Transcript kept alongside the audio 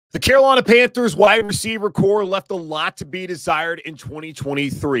The Carolina Panthers wide receiver core left a lot to be desired in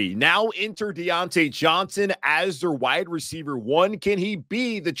 2023. Now enter Diontae Johnson as their wide receiver one. Can he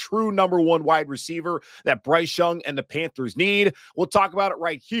be the true number one wide receiver that Bryce Young and the Panthers need? We'll talk about it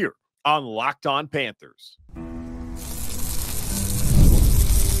right here on Locked On Panthers.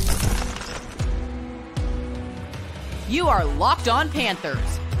 You are Locked On Panthers,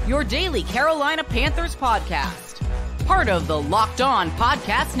 your daily Carolina Panthers podcast. Part of the Locked On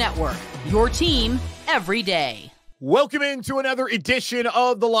Podcast Network, your team every day. Welcome into another edition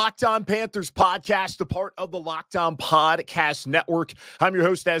of the Locked On Panthers podcast, a part of the Locked On Podcast Network. I'm your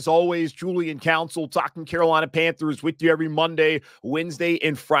host, as always, Julian Council, talking Carolina Panthers with you every Monday, Wednesday,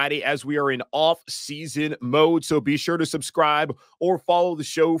 and Friday as we are in off-season mode. So be sure to subscribe or follow the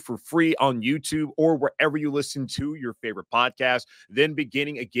show for free on YouTube or wherever you listen to your favorite podcast. Then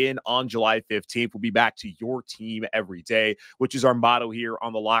beginning again on July 15th, we'll be back to your team every day, which is our motto here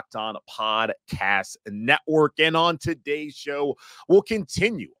on the Locked On Podcast Network. And on today's show, we'll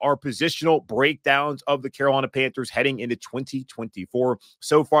continue our positional breakdowns of the Carolina Panthers heading into 2024.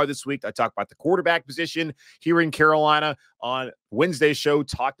 So far this week, I talked about the quarterback position here in Carolina. On Wednesday's show,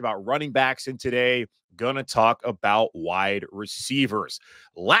 talked about running backs, and today, gonna talk about wide receivers.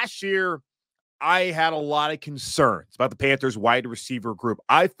 Last year, I had a lot of concerns about the Panthers wide receiver group.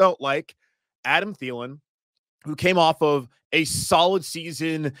 I felt like Adam Thielen, who came off of a solid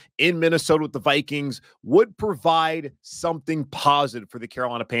season in Minnesota with the Vikings, would provide something positive for the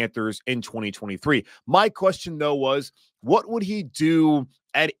Carolina Panthers in 2023. My question, though, was what would he do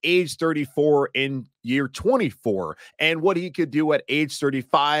at age 34 in year 24 and what he could do at age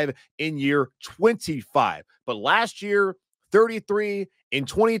 35 in year 25? But last year, 33 in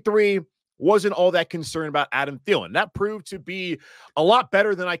 23, wasn't all that concerned about Adam Thielen. That proved to be a lot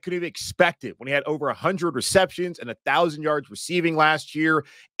better than I could have expected when he had over 100 receptions and 1,000 yards receiving last year,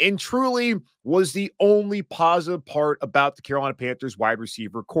 and truly was the only positive part about the Carolina Panthers wide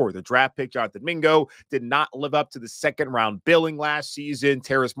receiver core. The draft pick, Jonathan Mingo, did not live up to the second-round billing last season.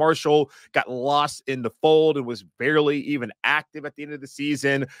 Terrace Marshall got lost in the fold and was barely even active at the end of the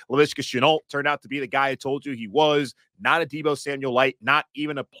season. Laviska Shenault turned out to be the guy I told you he was, not a Deebo Samuel-Light, not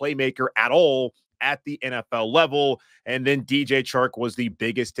even a playmaker at all at the NFL level. And then DJ Chark was the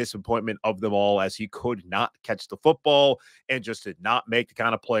biggest disappointment of them all, as he could not catch the football and just did not make the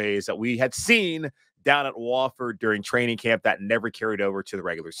kind of plays that we had seen down at Wofford during training camp that never carried over to the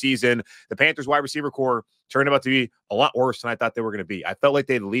regular season. The Panthers wide receiver core turned out to be a lot worse than I thought they were going to be. I felt like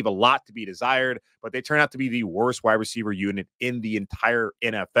they'd leave a lot to be desired, but they turned out to be the worst wide receiver unit in the entire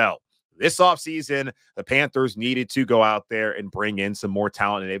NFL. This offseason, the Panthers needed to go out there and bring in some more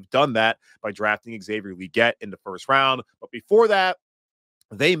talent, and they've done that by drafting Xavier Legette in the first round. But before that,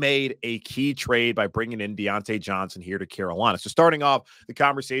 they made a key trade by bringing in Diontae Johnson here to Carolina. So starting off the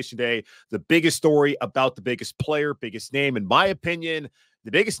conversation today, the biggest story about the biggest player, biggest name, in my opinion,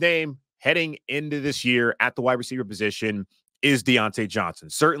 the biggest name heading into this year at the wide receiver position is Diontae Johnson.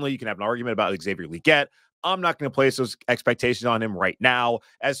 Certainly, you can have an argument about Xavier Legette. I'm not going to place those expectations on him right now,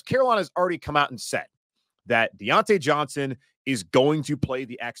 as Carolina's already come out and said that Diontae Johnson is going to play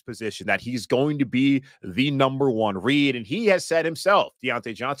the X position, that he's going to be the number one read. And he has said himself,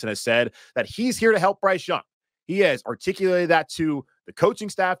 Diontae Johnson has said that he's here to help Bryce Young. He has articulated that to the coaching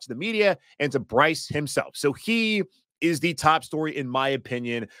staff, to the media, and to Bryce himself. So he is the top story, in my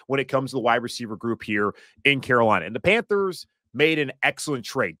opinion, when it comes to the wide receiver group here in Carolina. And the Panthers made an excellent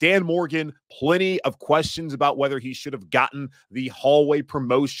trade. Dan Morgan, plenty of questions about whether he should have gotten the hallway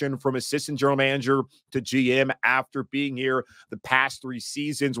promotion from assistant general manager to GM after being here the past 3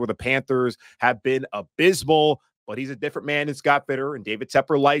 seasons where the Panthers have been abysmal. But he's a different man than Scott Fitter, and David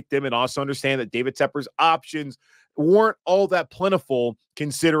Tepper liked him, and also understand that David Tepper's options weren't all that plentiful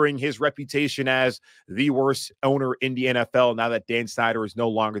considering his reputation as the worst owner in the NFL now that Dan Snyder is no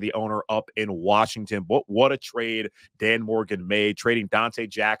longer the owner up in Washington. But what a trade Dan Morgan made, trading Donte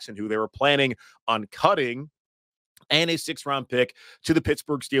Jackson, who they were planning on cutting, and a 6th-round pick to the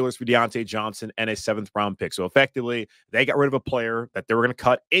Pittsburgh Steelers for Diontae Johnson and a 7th-round pick. So effectively, they got rid of a player that they were going to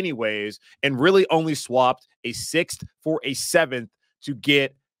cut anyways and really only swapped a 6th for a 7th to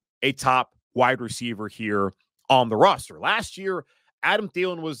get a top wide receiver here on the roster. Last year, Adam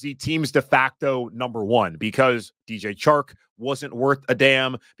Thielen was the team's de facto number one because DJ Chark wasn't worth a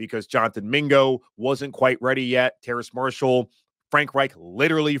damn, because Jonathan Mingo wasn't quite ready yet. Terrace Marshall, Frank Reich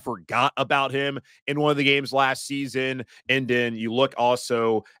literally forgot about him in one of the games last season. And then you look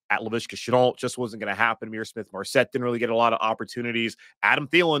also at Laviska Shenault, just wasn't going to happen. Amir Smith-Marset didn't really get a lot of opportunities. Adam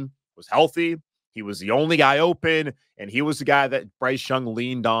Thielen was healthy. He was the only guy open, and he was the guy that Bryce Young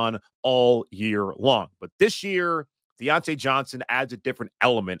leaned on all year long. But this year, Diontae Johnson adds a different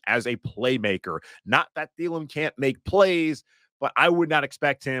element as a playmaker. Not that Thielen can't make plays, but I would not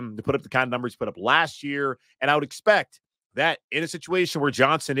expect him to put up the kind of numbers he put up last year. And I would expect that in a situation where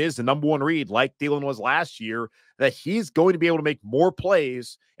Johnson is the number one read, like Thielen was last year, that he's going to be able to make more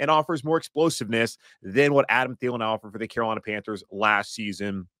plays and offers more explosiveness than what Adam Thielen offered for the Carolina Panthers last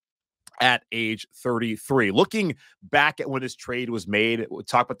season at age 33. Looking back at when this trade was made, we'll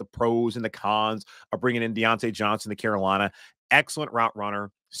talk about the pros and the cons of bringing in Diontae Johnson to Carolina. Excellent route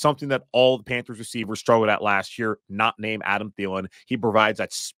runner, something that all the Panthers receivers struggled at last year, not named Adam Thielen. He provides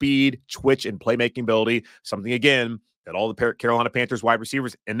that speed, twitch, and playmaking ability, something, again, that all the Carolina Panthers wide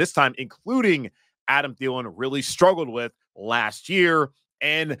receivers, and this time including Adam Thielen, really struggled with last year.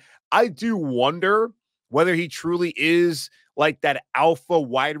 And I do wonder whether he truly is like that alpha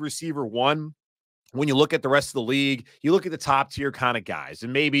wide receiver one. When you look at the rest of the league, you look at the top tier kind of guys,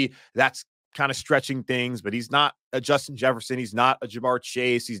 and maybe that's kind of stretching things, but he's not a Justin Jefferson. He's not a Jamar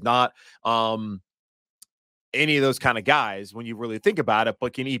Chase. He's not any of those kind of guys when you really think about it.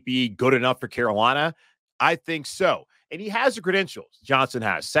 But can he be good enough for Carolina? I think so. And he has the credentials. Johnson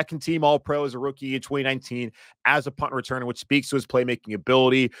has second team All-Pro as a rookie in 2019 as a punt returner, which speaks to his playmaking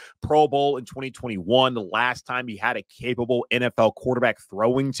ability. Pro Bowl in 2021, the last time he had a capable NFL quarterback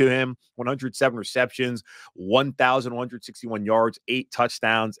throwing to him. 107 receptions, 1,161 yards, 8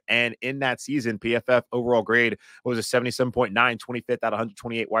 touchdowns. And in that season, PFF overall grade was a 77.9, 25th out of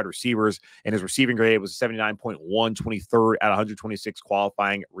 128 wide receivers. And his receiving grade was a 79.1, 23rd out of 126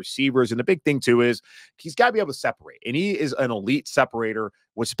 qualifying receivers. And the big thing, too, is he's got to be able to separate. And he is an elite separator,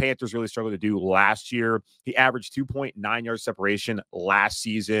 which Panthers really struggled to do last year. He averaged 2.9 yards separation last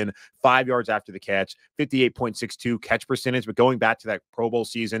season, 5 yards after the catch, 58.62 catch percentage. But going back to that Pro Bowl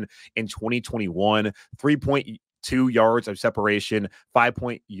season in 2021, 3.2 yards of separation,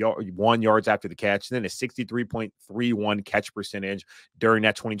 5.1 yards after the catch, and then a 63.31 catch percentage during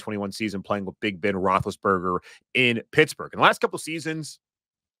that 2021 season playing with Big Ben Roethlisberger in Pittsburgh. In the last couple of seasons,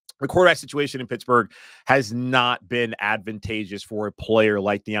 the quarterback situation in Pittsburgh has not been advantageous for a player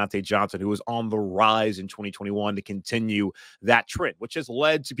like Diontae Johnson, who was on the rise in 2021 to continue that trend, which has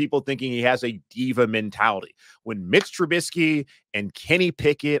led to people thinking he has a diva mentality. When Mitch Trubisky and Kenny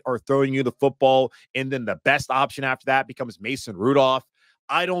Pickett are throwing you the football, and then the best option after that becomes Mason Rudolph,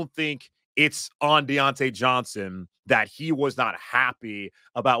 I don't think it's on Diontae Johnson that he was not happy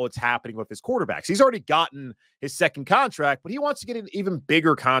about what's happening with his quarterbacks. He's already gotten his second contract, but he wants to get an even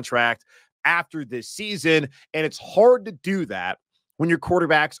bigger contract after this season. And it's hard to do that when your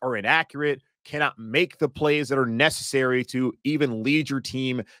quarterbacks are inaccurate, cannot make the plays that are necessary to even lead your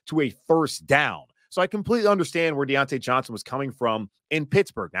team to a first down. So I completely understand where Diontae Johnson was coming from in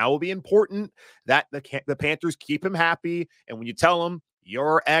Pittsburgh. Now it will be important that the Panthers keep him happy. And when you tell him,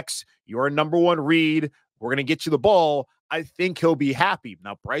 you're X, you're a number one read, we're going to get you the ball, I think he'll be happy.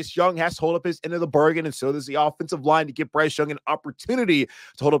 Now, Bryce Young has to hold up his end of the bargain, and so does the offensive line to give Bryce Young an opportunity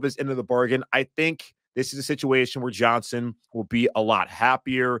to hold up his end of the bargain. I think this is a situation where Johnson will be a lot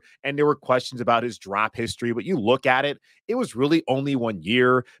happier, and there were questions about his drop history, but you look at it, it was really only 1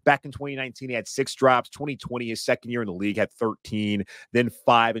 year. Back in 2019, he had 6 drops. 2020, his second year in the league, had 13, then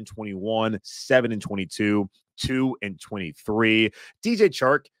 5 in 21, 7 in 22, 2 in 23. DJ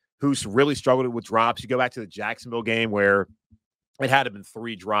Chark, who's really struggled with drops. You go back to the Jacksonville game where it had to have been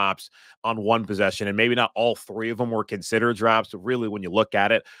 3 drops on one possession, and maybe not all 3 of them were considered drops. But really, when you look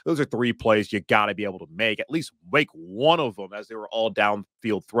at it, those are 3 plays you got to be able to make. At least make one of them, as they were all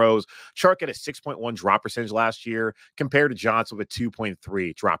downfield throws. Chark had a 6.1 drop percentage last year compared to Johnson with a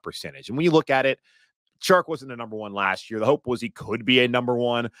 2.3 drop percentage. And when you look at it, Chark wasn't a number one last year. The hope was he could be a number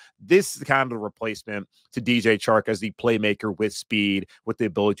one. This is kind of a replacement to DJ Chark as the playmaker with speed, with the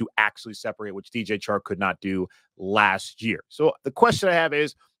ability to actually separate, which DJ Chark could not do last year. So the question I have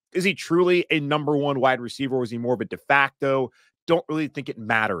is he truly a number one wide receiver, or is he more of a de facto? Don't really think it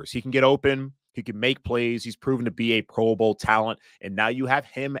matters. He can get open. He can make plays. He's proven to be a Pro Bowl talent. And now you have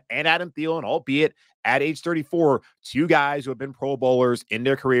him and Adam Thielen, albeit at age 34, 2 guys who have been Pro Bowlers in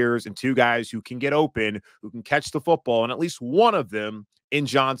their careers and 2 guys who can get open, who can catch the football. And at least one of them in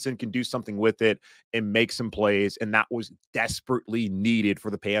Johnson can do something with it and make some plays. And that was desperately needed for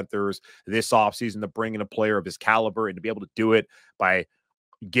the Panthers this offseason, to bring in a player of his caliber and to be able to do it by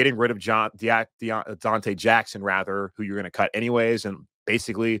getting rid of Donte Jackson, rather, who you're going to cut anyways, and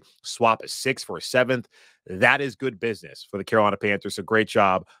basically swap a 6th for a 7th. That is good business for the Carolina Panthers. So great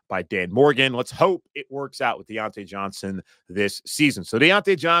job by Dan Morgan. Let's hope it works out with Diontae Johnson this season. So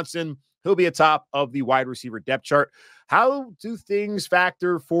Diontae Johnson, he'll be atop of the wide receiver depth chart. how do things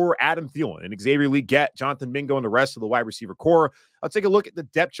factor for Adam Thielen and Xavier Legette, Jonathan Mingo, and the rest of the wide receiver core? I'll take a look at the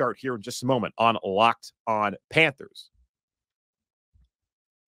depth chart here in just a moment on Locked On Panthers.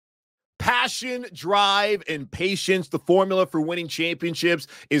 Passion, drive, and patience, the formula for winning championships,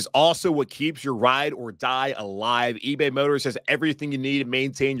 is also what keeps your ride or die alive. eBay Motors has everything you need to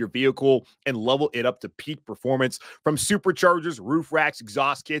maintain your vehicle and level it up to peak performance, from superchargers, roof racks,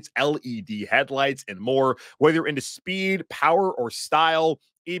 exhaust kits, LED headlights, and more. Whether you're into speed, power, or style,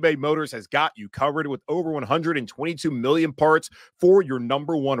 eBay Motors has got you covered. With over 122 million parts for your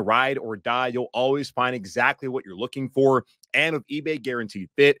number one ride or die, you'll always find exactly what you're looking for. And with eBay Guaranteed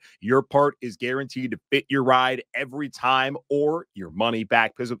Fit, your part is guaranteed to fit your ride every time, or your money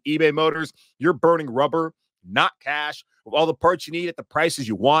back. Because with eBay Motors, you're burning rubber, not cash. With all the parts you need at the prices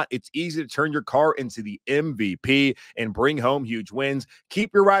you want, it's easy to turn your car into the MVP and bring home huge wins.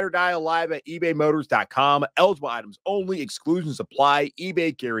 Keep your ride or die alive at ebaymotors.com. Eligible items only. Exclusions apply.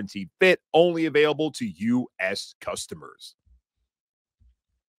 eBay Guaranteed Fit, only available to U.S. customers.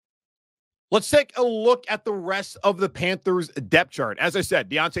 Let's take a look at the rest of the Panthers depth chart. As I said,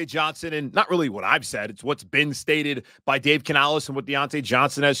 Diontae Johnson, and not really what I've said, it's what's been stated by Dave Canales and what Diontae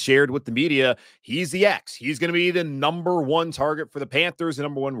Johnson has shared with the media. He's the X. He's going to be the number one target for the Panthers, the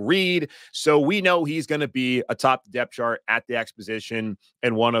number one read. So we know he's going to be atop the depth chart at the X position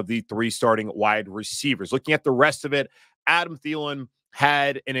and one of the three starting wide receivers. Looking at the rest of it, Adam Thielen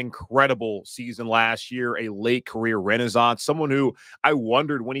had an incredible season last year, a late career renaissance, someone who I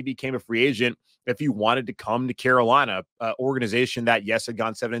wondered when he became a free agent if he wanted to come to Carolina, organization that, yes, had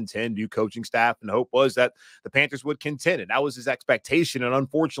gone 7-10, new coaching staff, and the hope was that the Panthers would contend. And that was his expectation. And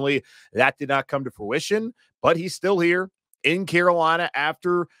unfortunately, that did not come to fruition, but he's still here in Carolina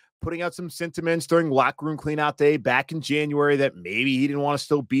after putting out some sentiments during locker room cleanout day back in January that maybe he didn't want to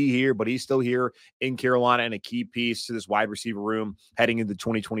still be here, but he's still here in Carolina and a key piece to this wide receiver room heading into the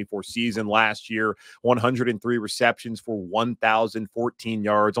 2024 season. Last year, 103 receptions for 1,014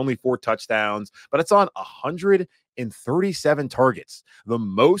 yards, only 4 touchdowns, but it's on 137 targets, the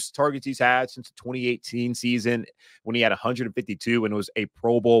most targets he's had since the 2018 season when he had 152 and was a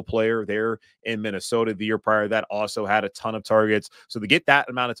Pro Bowl player there in Minnesota. The year prior to that also had a ton of targets. So to get that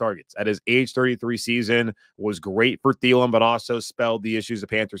amount of targets at his age 33 season was great for Thielen, but also spelled the issues the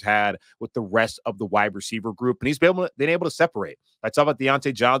Panthers had with the rest of the wide receiver group. And he's been able to separate. I talk about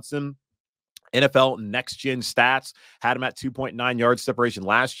Diontae Johnson. NFL Next Gen Stats had him at 2.9 yards separation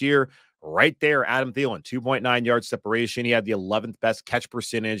last year. Right there, Adam Thielen, 2.9 yards separation. He had the 11th best catch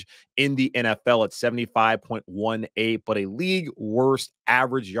percentage in the NFL at 75.18, but a league worst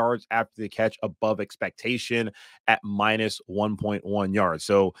average yards after the catch above expectation at minus 1.1 yards.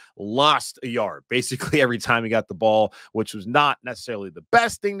 So lost a yard basically every time he got the ball, which was not necessarily the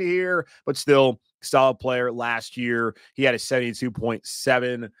best thing to hear, but still solid player. Last year, he had a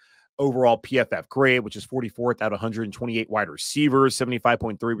 72.7 overall PFF grade, which is 44th out of 128 wide receivers,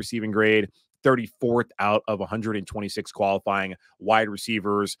 75.3 receiving grade, 34th out of 126 qualifying wide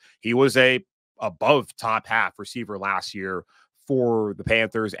receivers. He was a above top half receiver last year for the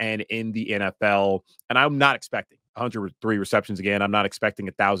Panthers and in the NFL. And I'm not expecting 103 receptions again. I'm not expecting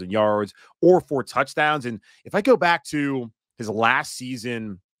 1,000 yards or 4 touchdowns. And if I go back to his last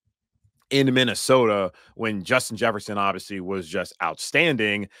season in Minnesota, when Justin Jefferson obviously was just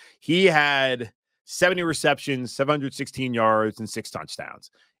outstanding, he had 70 receptions, 716 yards, and 6 touchdowns.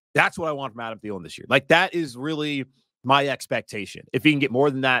 That's what I want from Adam Thielen this year. Like, that is really my expectation. If he can get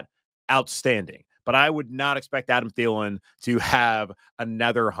more than that, outstanding. But I would not expect Adam Thielen to have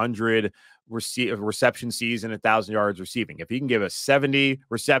another 100 reception season, 1,000 yards receiving. If he can give us 70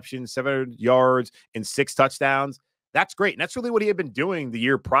 receptions, 700 yards, and 6 touchdowns, that's great. And that's really what he had been doing the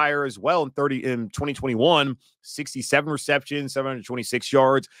year prior as well. In 2021, 67 receptions, 726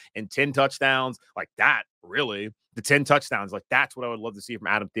 yards, and 10 touchdowns. Like that, really. The 10 touchdowns, like that's what I would love to see from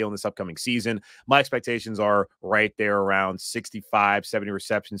Adam Thielen this upcoming season. My expectations are right there around 65, 70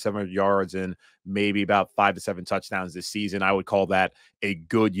 receptions, 700 yards, and maybe about 5 to 7 touchdowns this season. I would call that a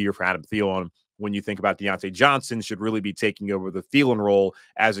good year for Adam Thielen. When you think about Diontae Johnson, should really be taking over the Thielen role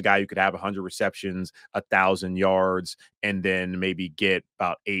as a guy who could have 100 receptions, 1,000 yards, and then maybe get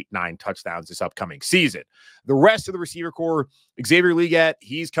about 8-9 touchdowns this upcoming season. The rest of the receiver core, Xavier Legette,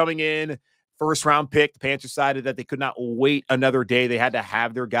 he's coming in. First round pick. The Panthers decided that they could not wait another day. They had to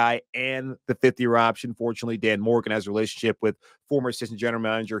have their guy and the 5th-year option. Fortunately, Dan Morgan has a relationship with former assistant general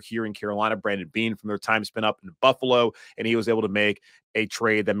manager here in Carolina, Brandon Beane, from their time spent up in Buffalo, and he was able to make a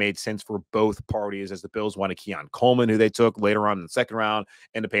trade that made sense for both parties, as the Bills wanted Keon Coleman, who they took later on in the 2nd round,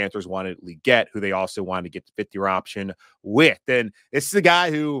 and the Panthers wanted Legette, who they also wanted to get the 5th-year option with. And this is a guy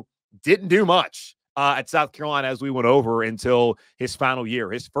who didn't do much at South Carolina, as we went over, until his final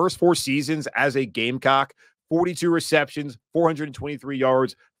year. His first 4 seasons as a Gamecock, 42 receptions, 423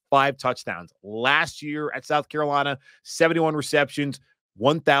 yards, 5 touchdowns. Last year at South Carolina, 71 receptions,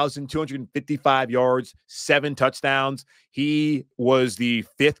 1,255 yards, 7 touchdowns. He was the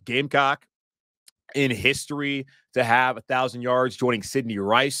 5th Gamecock in history to have 1,000 yards, joining Sidney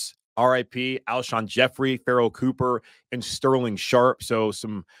Rice, RIP, Alshon Jeffrey, Farrell Cooper, and Sterling Sharp. So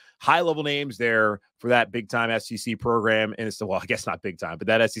some high-level names there for that big-time SEC program. And it's, well, I guess not big-time, but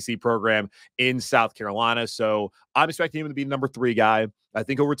that SEC program in South Carolina. So I'm expecting him to be number 3 guy. I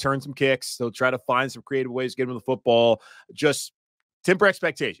think he'll return some kicks. He'll try to find some creative ways to get him the football. Just temper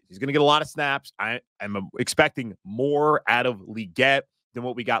expectations. He's going to get a lot of snaps. I'm expecting more out of Legette than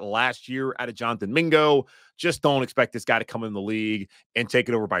what we got last year out of Jonathan Mingo. Just don't expect this guy to come in the league and take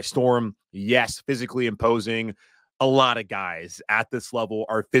it over by storm. Yes, physically imposing. A lot of guys at this level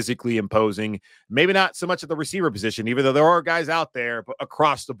are physically imposing. Maybe not so much at the receiver position, even though there are guys out there, but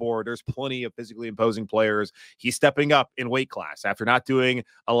across the board, there's plenty of physically imposing players. He's stepping up in weight class after not doing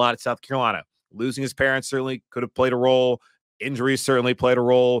a lot at South Carolina. Losing his parents certainly could have played a role. Injuries certainly played a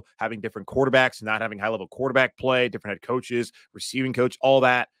role. Having different quarterbacks, not having high-level quarterback play, different head coaches, receiving coach, all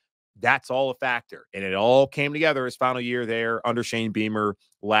that, that's all a factor. And it all came together his final year there under Shane Beamer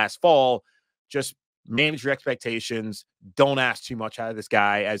last fall. Just manage your expectations. Don't ask too much out of this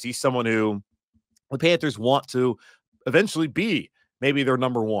guy, as he's someone who the Panthers want to eventually be maybe their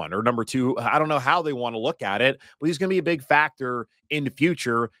number 1 or number 2. I don't know how they want to look at it, but he's going to be a big factor in the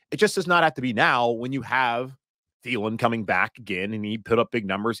future. It just does not have to be now when you have Thielen coming back again and he put up big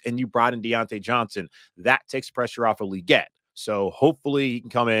numbers and you brought in Diontae Johnson. That takes pressure off of Legette. So hopefully he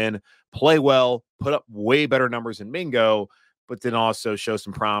can come in, play well, put up way better numbers than Mingo, but then also show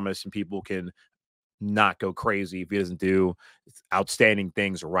some promise and people can not go crazy if he doesn't do outstanding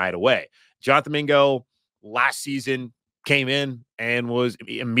things right away. Jonathan Mingo last season came in and was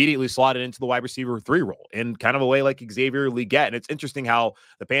immediately slotted into the wide receiver 3 role in kind of a way like Xavier Legette. And it's interesting how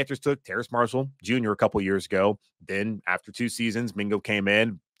the Panthers took Terrace Marshall Jr. a couple years ago. Then after 2 seasons, Mingo came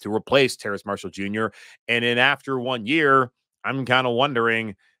in to replace Terrace Marshall Jr. And then after 1 year, I'm kind of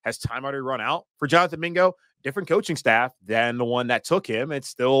wondering, has time already run out for Jonathan Mingo? Different coaching staff than the one that took him. It's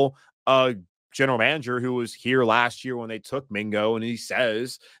still a general manager who was here last year when they took Mingo, and he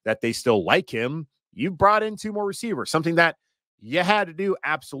says that they still like him. You brought in 2 more receivers, something that you had to do,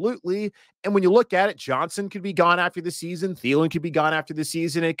 absolutely. And when you look at it, Johnson could be gone after the season. Thielen could be gone after the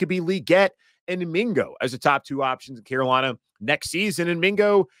season. It could be Legette and Mingo as the top 2 options in Carolina next season. And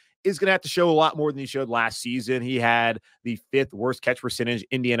Mingo is going to have to show a lot more than he showed last season. He had the 5th worst catch percentage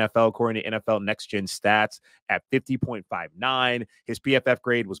in the NFL, according to NFL Next Gen Stats, at 50.59. His PFF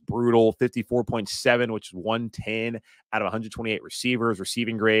grade was brutal, 54.7, which is 110 out of 128 receivers.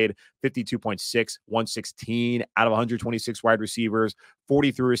 Receiving grade, 52.6, 116 out of 126 wide receivers.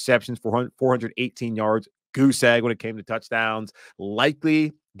 43 receptions for 418 yards. Goose egg when it came to touchdowns.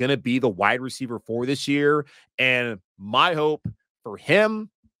 Likely going to be the wide receiver for this year. And my hope for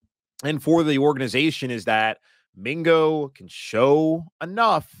him and for the organization is that Mingo can show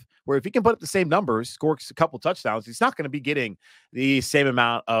enough where if he can put up the same numbers, score a couple touchdowns, he's not going to be getting the same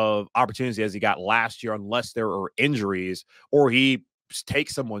amount of opportunity as he got last year unless there are injuries or he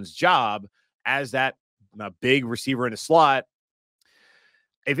takes someone's job as that big receiver in the slot.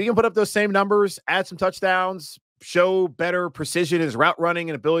 If he can put up those same numbers, add some touchdowns, show better precision in his route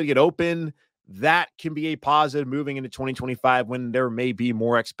running and ability to get open, that can be a positive moving into 2025 when there may be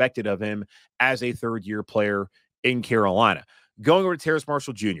more expected of him as a 3rd-year player in Carolina. Going over to Terrace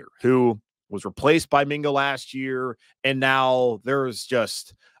Marshall Jr., who was replaced by Mingo last year, and now there's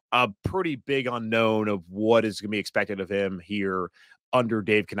just a pretty big unknown of what is going to be expected of him here under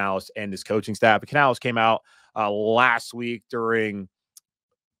Dave Canales and his coaching staff. Canales came out last week during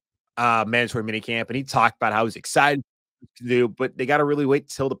mandatory minicamp, and he talked about how he's excited to do, but they got to really wait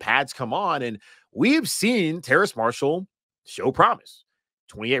till the pads come on. And we've seen Terrace Marshall show promise.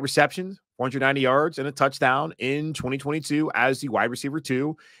 28 receptions, 490 yards, and a touchdown in 2022 as the wide receiver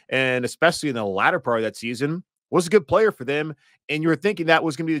 2. And especially in the latter part of that season, was a good player for them. And you were thinking that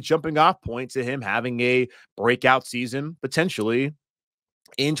was going to be the jumping off point to him having a breakout season potentially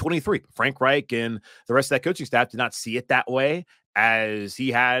in 23. Frank Reich and the rest of that coaching staff did not see it that way, as he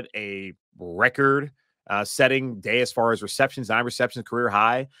had a record setting day as far as receptions, 9 receptions, career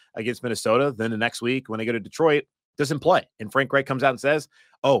high against Minnesota. Then the next week when they go to Detroit, doesn't play. And Frank Reich comes out and says,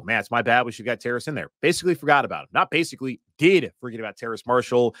 oh, man, it's my bad. We should have got Terrace in there. Basically forgot about him. Not basically, did forget about Terrace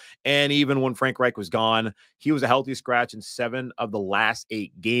Marshall. And even when Frank Reich was gone, he was a healthy scratch in 7 of the last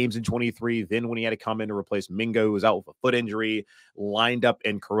 8 games in 23. Then when he had to come in to replace Mingo, who was out with a foot injury, lined up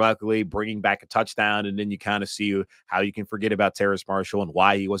incorrectly, bringing back a touchdown. And then you kind of see how you can forget about Terrace Marshall and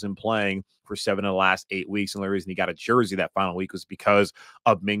why he wasn't playing for 7 of the last 8 weeks. And the only reason he got a jersey that final week was because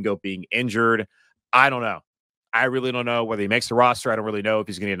of Mingo being injured. I don't know. I really don't know whether he makes the roster. I don't really know if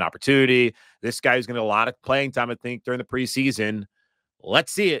he's going to get an opportunity. This guy is going to get a lot of playing time, I think, during the preseason.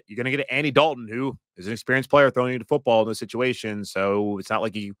 Let's see it. You're going to get Andy Dalton, who is an experienced player throwing into football in this situation, so it's not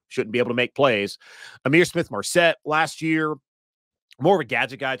like he shouldn't be able to make plays. Ihmir Smith-Marsette last year, more of a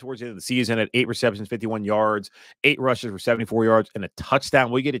gadget guy towards the end of the season at 8 receptions, 51 yards, 8 rushes for 74 yards, and a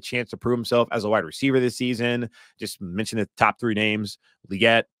touchdown. We get a chance to prove himself as a wide receiver this season. Just mention the top 3 names,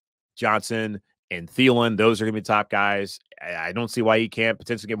 Legette, Johnson, and Thielen. Those are going to be top guys. I don't see why he can't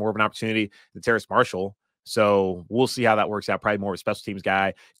potentially get more of an opportunity than Terrace Marshall. So we'll see how that works out. Probably more of a special teams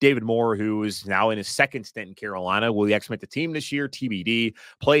guy. David Moore, who is now in his 2nd stint in Carolina. Will he actually make the team this year? TBD.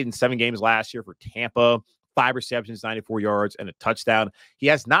 Played in 7 games last year for Tampa. 5 receptions, 94 yards, and a touchdown. He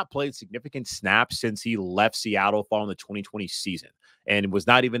has not played significant snaps since he left Seattle following the 2020 season and was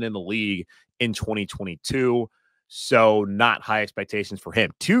not even in the league in 2022. So not high expectations for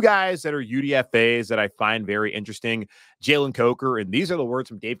him. 2 guys that are UDFAs that I find very interesting, Jalen Coker, and these are the words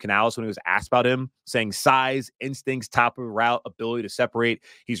from Dave Canales when he was asked about him, saying size, instincts, top of the route, ability to separate.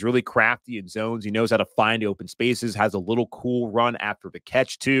 He's really crafty in zones. He knows how to find the open spaces, has a little cool run after the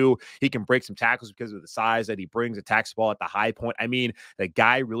catch too. He can break some tackles because of the size that he brings, attacks the ball at the high point. I mean, the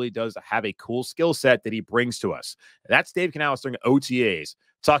guy really does have a cool skill set that he brings to us. That's Dave Canales during OTAs,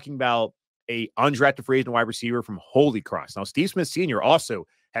 talking about a undrafted free agent wide receiver from Holy Cross. Now, Steve Smith Sr. also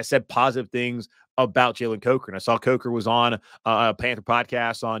has said positive things about Jalen Coker. And I saw Coker was on a Panther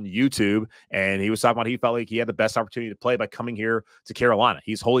podcast on YouTube, and he was talking about he felt like he had the best opportunity to play by coming here to Carolina.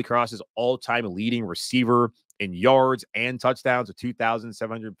 He's Holy Cross's all-time leading receiver in yards and touchdowns with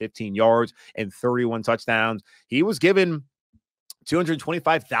 2,715 yards and 31 touchdowns. He was given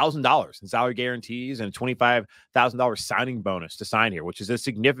 $225,000 in salary guarantees and a $25,000 signing bonus to sign here, which is a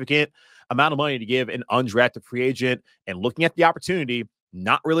significant amount of money to give an undrafted free agent. And looking at the opportunity,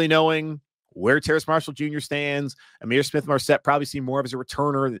 not really knowing where Terrace Marshall Jr. stands, Ihmir Smith-Marsette probably see more of as a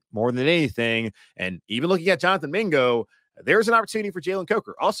returner more than anything. And even looking at Jonathan Mingo, there's an opportunity for Jalen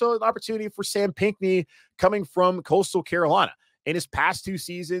Coker. Also an opportunity for Sam Pinckney coming from Coastal Carolina. In his past 2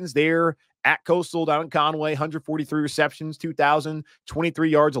 seasons there at Coastal down in Conway, 143 receptions, 2,023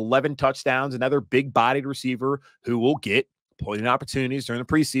 yards, 11 touchdowns, another big-bodied receiver who will get plenty of opportunities during the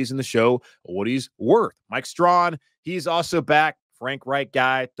preseason to show what he's worth. Mike Strawn, he's also back. Frank Reich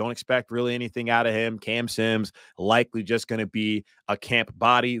guy, don't expect really anything out of him. Cam Sims, likely just going to be a camp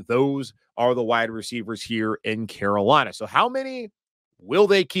body. Those are the wide receivers here in Carolina. So how many will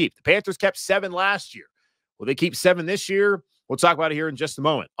they keep? The Panthers kept 7 last year. Will they keep 7 this year? We'll talk about it here in just a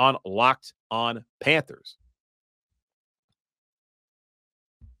moment on Locked on Panthers.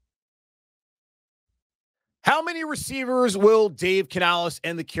 How many receivers will Dave Canales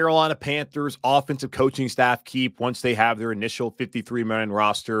and the Carolina Panthers offensive coaching staff keep once they have their initial 53-man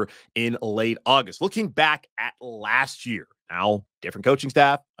roster in late August? Looking back at last year, now different coaching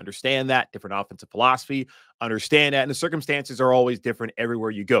staff, understand that, different offensive philosophy, understand that, and the circumstances are always different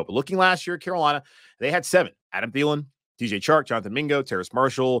everywhere you go. But looking last year at Carolina, they had 7. Adam Thielen, DJ Chark, Jonathan Mingo, Terrace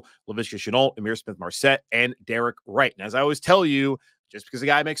Marshall, Laviska Shenault, Ihmir Smith-Marsette, and Derek Wright. And as I always tell you, just because a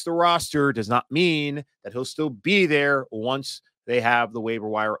guy makes the roster does not mean that he'll still be there once they have the waiver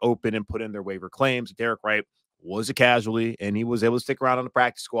wire open and put in their waiver claims. Derek Wright was a casualty, and he was able to stick around on the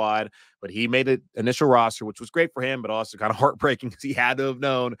practice squad, but he made an initial roster, which was great for him, but also kind of heartbreaking because he had to have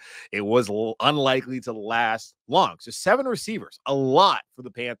known it was unlikely to last long. So 7 receivers, a lot for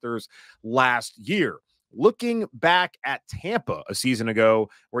the Panthers last year. Looking back at Tampa a season ago,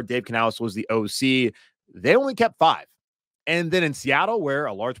 where Dave Canales was the OC, they only kept 5. And then in Seattle, where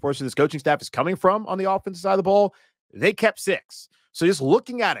a large portion of this coaching staff is coming from on the offensive side of the ball, they kept 6. So just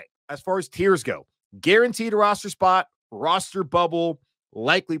looking at it, as far as tiers go, guaranteed roster spot, roster bubble,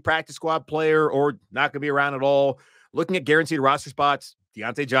 likely practice squad player, or not going to be around at all. Looking at guaranteed roster spots,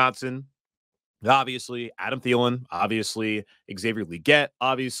 Diontae Johnson, obviously, Adam Thielen, obviously, Xavier Legette,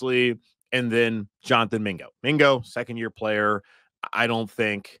 obviously, and then Jonathan Mingo. Mingo, second-year player. I don't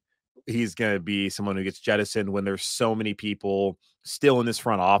think he's going to be someone who gets jettisoned when there's so many people still in this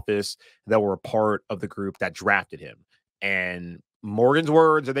front office that were a part of the group that drafted him. And Morgan's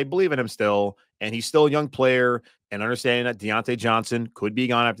words are they believe in him still, and he's still a young player, and understanding that Diontae Johnson could be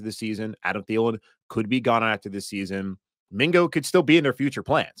gone after the season. Adam Thielen could be gone after this season. Mingo could still be in their future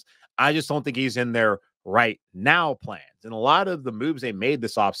plans. I just don't think he's in their right now plans. And a lot of the moves they made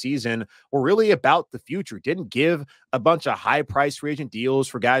this offseason were really about the future. Didn't give a bunch of high price free agent deals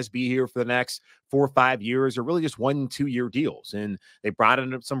for guys to be here for the next 4 or 5 years, or really just 1-2 year deals. And they brought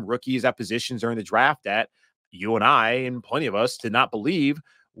in some rookies at positions during the draft that you and I and plenty of us did not believe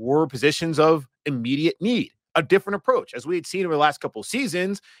were positions of immediate need. A different approach. As we had seen over the last couple of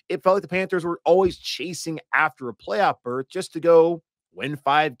seasons, it felt like the Panthers were always chasing after a playoff berth just to go win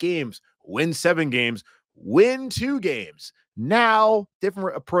 5 games, win 7 games, win 2 games. Now,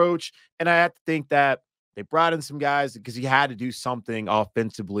 different approach. And I have to think that they brought in some guys because he had to do something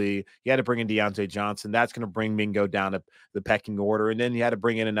offensively. He had to bring in Diontae Johnson. That's going to bring Mingo down to the pecking order. And then he had to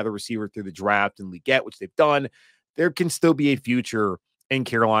bring in another receiver through the draft and Legette, which they've done. There can still be a future in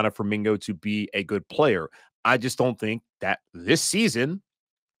Carolina for Mingo to be a good player. I just don't think that this season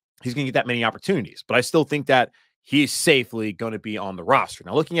he's going to get that many opportunities, but I still think that he's safely going to be on the roster.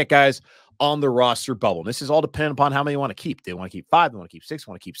 Now, looking at guys on the roster bubble, this is all dependent upon how many you want to keep. They want to keep 5, they want to keep 6, they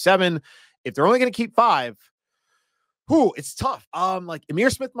want to keep 7. If they're only going to keep 5, it's tough. Like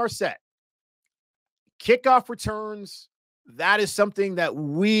Ihmir Smith-Marsette, kickoff returns, that is something that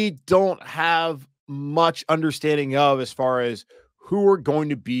we don't have much understanding of as far as who are going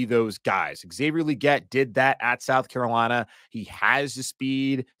to be those guys. Xavier Legette did that at South Carolina. He has the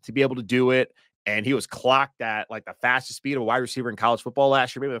speed to be able to do it, and he was clocked at like the fastest speed of a wide receiver in college football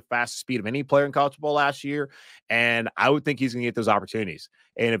last year, maybe the fastest speed of any player in college football last year. And I would think he's going to get those opportunities.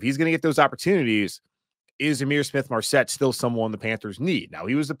 And if he's going to get those opportunities, is Ihmir Smith-Marsette still someone the Panthers need? Now,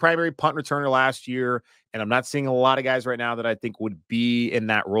 he was the primary punt returner last year, and I'm not seeing a lot of guys right now that I think would be in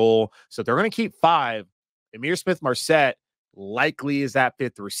that role. So if they're going to keep 5, Ihmir Smith-Marsette likely is that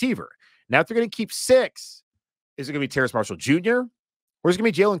 5th receiver. Now, if they're going to keep 6, is it going to be Terrace Marshall Jr. or is it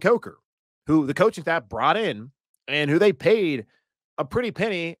going to be Jalen Coker, who the coaching staff brought in and who they paid a pretty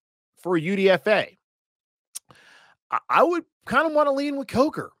penny for UDFA? I would kind of want to lean with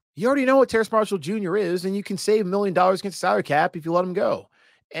Coker. You already know what Terrace Marshall Jr. is, and you can save $1 million against the salary cap if you let him go.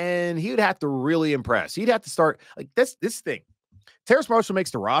 And he would have to really impress. He'd have to start like this thing. Terrace Marshall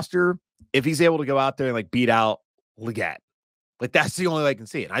makes the roster if he's able to go out there and like beat out Legette. Like, that's the only way I can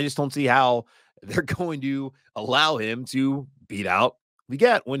see it. I just don't see how they're going to allow him to beat out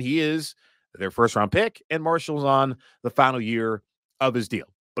Legette when he is their first-round pick and Marshall's on the final year of his deal.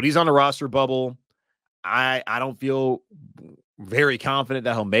 But he's on the roster bubble. I don't feel very confident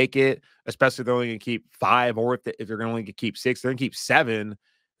that he'll make it, especially if they're only going to keep 5, or if they're going to keep 6, they're going to keep 7,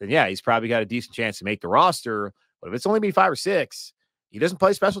 then yeah, he's probably got a decent chance to make the roster. But if it's only be 5 or 6, he doesn't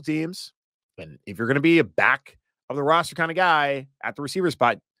play special teams. And if you're going to be a back of the roster kind of guy at the receiver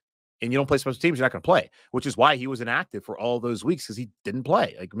spot and you don't play special teams, you're not going to play, which is why he was inactive for all those weeks, because he didn't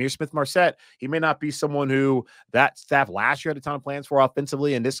play. Like Ihmir Smith-Marsette, he may not be someone who that staff last year had a ton of plans for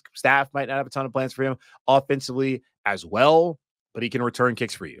offensively, and this staff might not have a ton of plans for him offensively as well, but he can return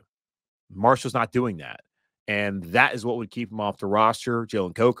kicks for you. Marshall's not doing that. And that is what would keep him off the roster.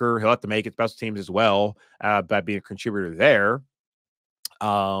 Jalen Coker, he'll have to make it special teams as well by being a contributor there.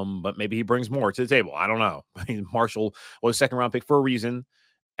 But maybe he brings more to the table. I don't know. Marshall was a 2nd-round pick for a reason.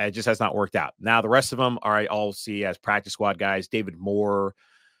 It just has not worked out. Now, the rest of them I all see as practice squad guys. David Moore,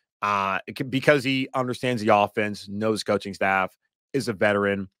 because he understands the offense, knows coaching staff, is a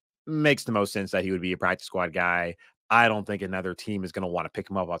veteran, makes the most sense that he would be a practice squad guy. I don't think another team is going to want to pick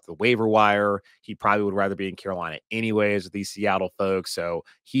him up off the waiver wire. He probably would rather be in Carolina anyways with these Seattle folks. So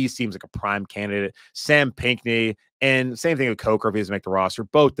he seems like a prime candidate. Sam Pinckney, and same thing with Coker if he doesn't make the roster.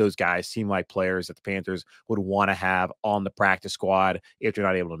 Both those guys seem like players that the Panthers would want to have on the practice squad if they're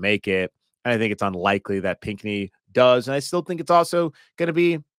not able to make it. And I think it's unlikely that Pinckney does. And I still think it's also going to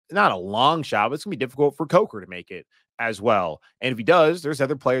be not a long shot, but it's going to be difficult for Coker to make it as well. And if he does, there's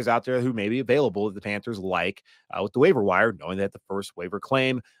other players out there who may be available that the Panthers like with the waiver wire, knowing that the first waiver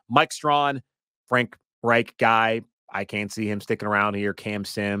claim. Mike Strawn, Frank Reich guy, I can't see him sticking around here. Cam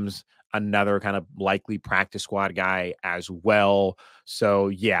Sims, another kind of likely practice squad guy as well. So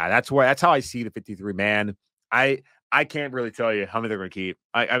yeah, that's how I see the 53-man. I can't really tell you how many they're going to keep.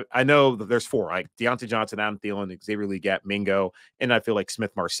 I know that there's 4, like Diontae Johnson, Adam Thielen, Xavier Legette, Mingo, and I feel like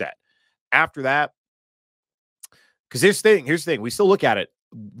Smith-Marsette. After that, because here's the thing. We still look at it.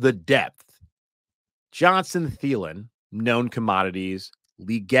 The depth. Johnson, Thielen, known commodities.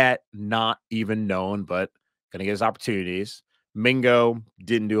 Legette, not even known, but going to get his opportunities. Mingo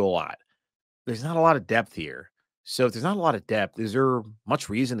didn't do a lot. There's not a lot of depth here. So if there's not a lot of depth, is there much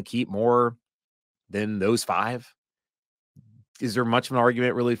reason to keep more than those 5? Is there much of an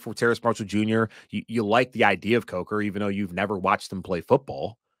argument really for Terrace Marshall Jr.? You like the idea of Coker, even though you've never watched him play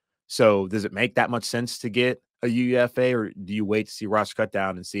football. So does it make that much sense to get a UDFA, or do you wait to see roster cut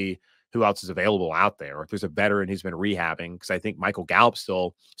down and see who else is available out there? Or if there's a veteran who's been rehabbing, because I think Michael Gallup's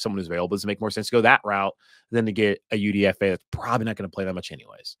still someone who's available. Does it make more sense to go that route than to get a UDFA that's probably not going to play that much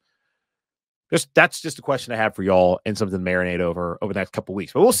anyways? That's just a question I have for y'all and something to marinate over the next couple of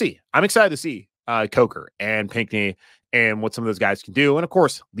weeks. But we'll see. I'm excited to see Coker and Pinckney and what some of those guys can do. And of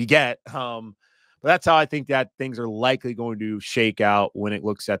course, Legette. But that's how I think that things are likely going to shake out when it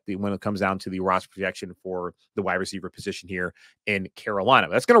comes down to the roster projection for the wide receiver position here in Carolina.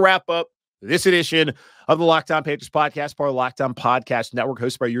 But that's going to wrap up this edition of the Locked On Panthers podcast, part of the Locked On Podcast Network,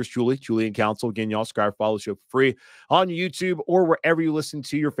 hosted by yours truly, Julian Council. Again, y'all subscribe, follow the show for free on YouTube or wherever you listen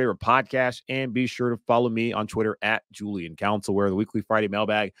to your favorite podcast. And be sure to follow me on Twitter at Julian Council, where the weekly Friday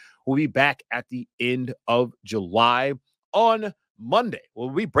mailbag will be back at the end of July. On Monday,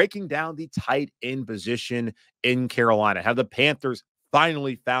 we'll be breaking down the tight end position in Carolina. Have the Panthers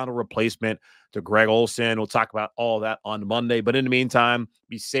finally found a replacement to Greg Olsen? We'll talk about all that on Monday. But in the meantime,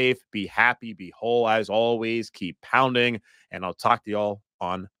 be safe, be happy, be whole. As always, keep pounding, and I'll talk to y'all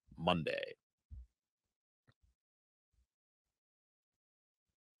on Monday.